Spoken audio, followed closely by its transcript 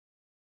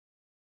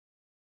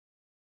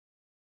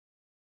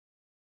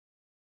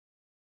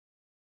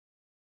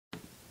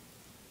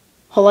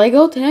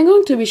Lego. Today I'm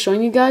going to be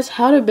showing you guys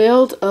how to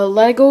build a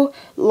Lego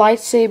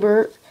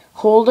lightsaber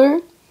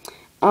holder.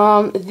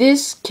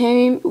 This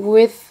came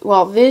with,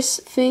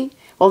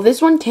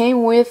 this one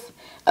came with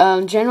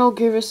General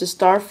Grievous the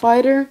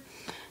Starfighter.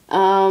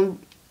 I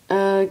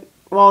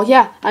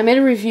made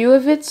a review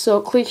of it, so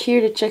click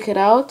here to check it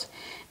out.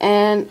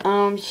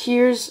 And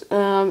here's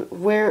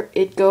where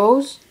it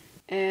goes.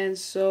 And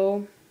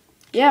so,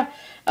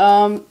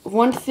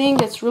 one thing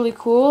that's really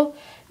cool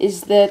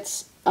is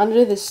that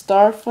under the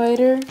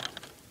Starfighter,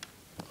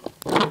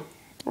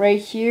 right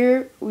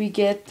here, we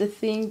get the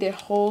thing that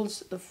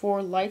holds the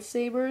 4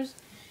 lightsabers.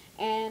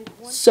 And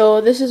so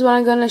this is what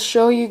I'm gonna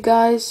show you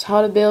guys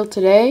how to build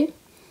today.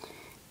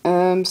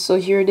 So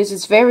here it is.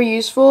 It's very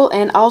useful,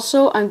 and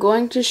also I'm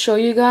going to show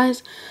you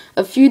guys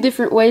a few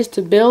different ways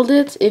to build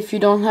it if you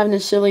don't have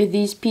necessarily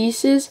these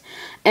pieces,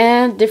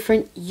 and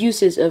different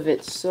uses of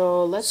it.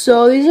 So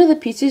these are the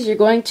pieces you're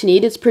going to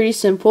need. It's pretty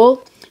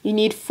simple. You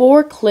need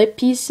 4 clip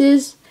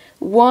pieces,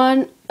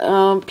 one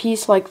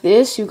piece like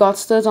this. You got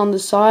studs on the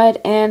side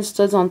and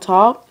studs on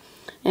top,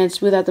 and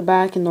smooth at the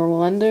back and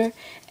normal under.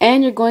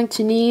 And you're going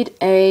to need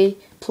a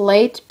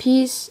plate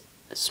piece,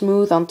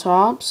 smooth on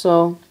top.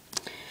 So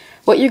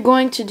what you're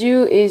going to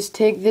do is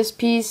take this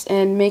piece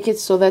and make it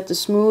so that the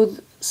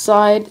smooth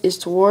side is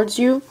towards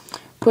you.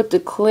 Put the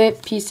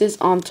clip pieces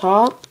on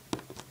top,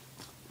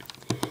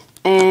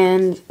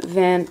 and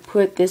then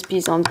put this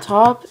piece on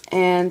top,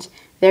 and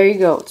there you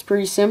go. It's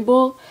pretty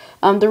simple.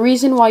 The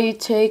reason why you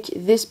take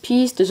this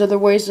piece, there's other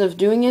ways of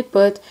doing it,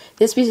 but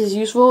this piece is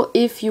useful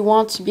if you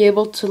want to be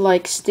able to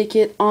like stick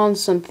it on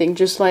something,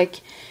 just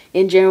like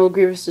in General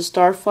Grievous the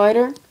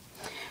Starfighter.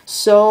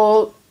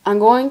 So I'm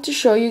going to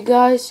show you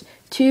guys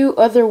 2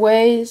 other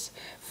ways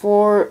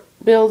for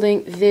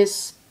building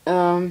this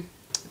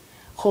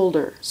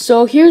holder.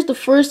 So here's the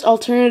first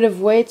alternative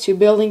way to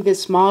building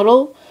this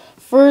model.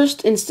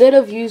 First, instead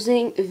of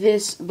using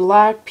this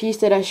black piece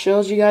that I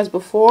showed you guys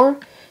before,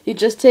 you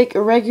just take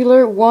a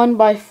regular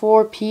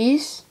 1x4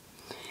 piece,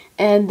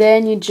 and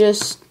then you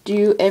just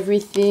do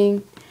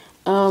everything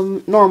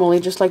normally,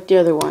 just like the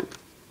other one.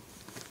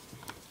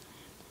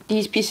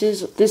 This piece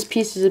is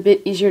a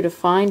bit easier to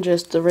find,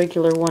 just a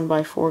regular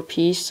 1x4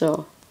 piece,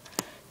 so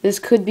this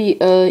could be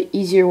a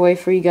easier way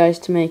for you guys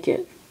to make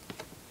it.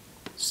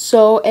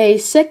 So a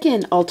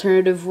second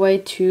alternative way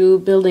to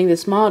building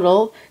this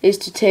model is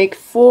to take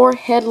 4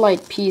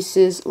 headlight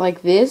pieces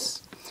like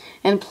this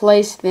and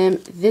place them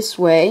this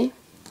way,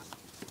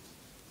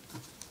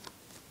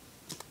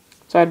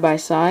 side by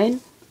side,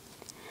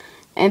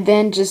 and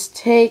then just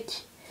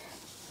take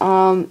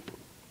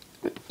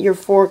your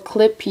 4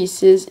 clip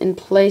pieces and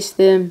place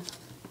them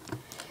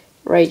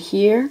right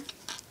here.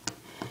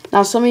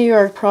 Now some of you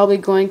are probably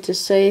going to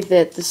say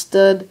that the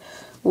stud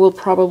will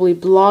probably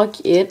block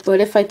it, but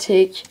if I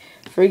take,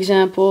 for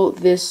example,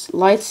 this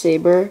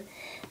lightsaber,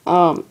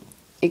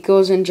 it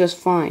goes in just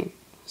fine.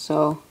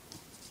 So,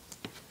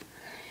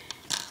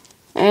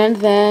 and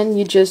then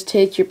you just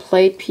take your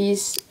plate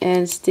piece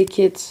and stick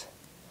it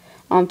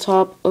on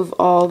top of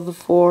all the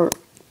 4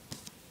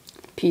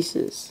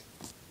 pieces,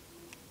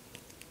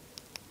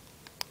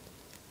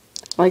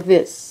 like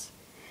this.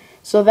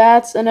 So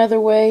that's another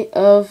way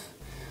of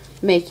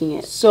making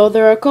it. So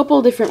there are a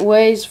couple different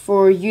ways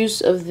for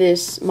use of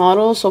this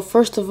model. So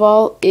first of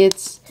all,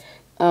 it's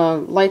a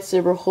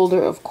lightsaber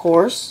holder, of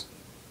course.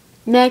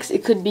 Next,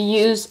 it could be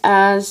used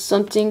as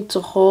something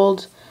to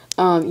hold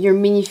your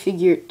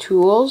minifigure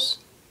tools,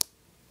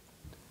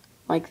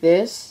 like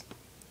this.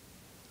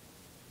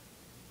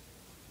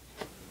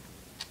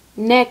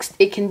 Next,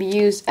 it can be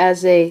used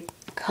as a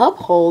cup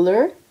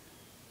holder,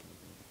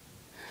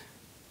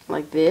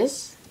 like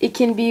this. It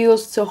can be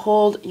used to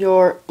hold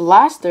your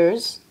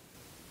blasters.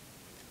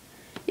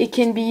 It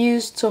can be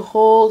used to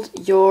hold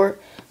your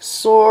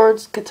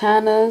swords,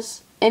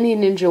 katanas, any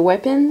ninja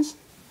weapons.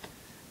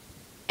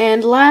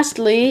 And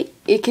lastly,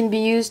 it can be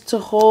used to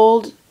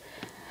hold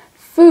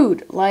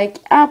food, like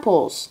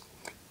apples.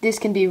 This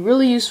can be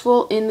really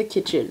useful in the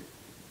kitchen.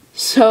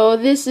 So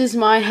this is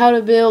my how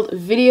to build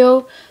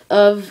video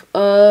of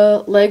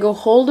a Lego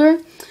holder.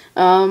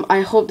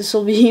 I hope this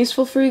will be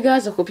useful for you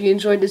guys. I hope you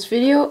enjoyed this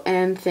video,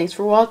 and thanks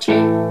for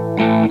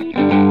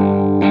watching.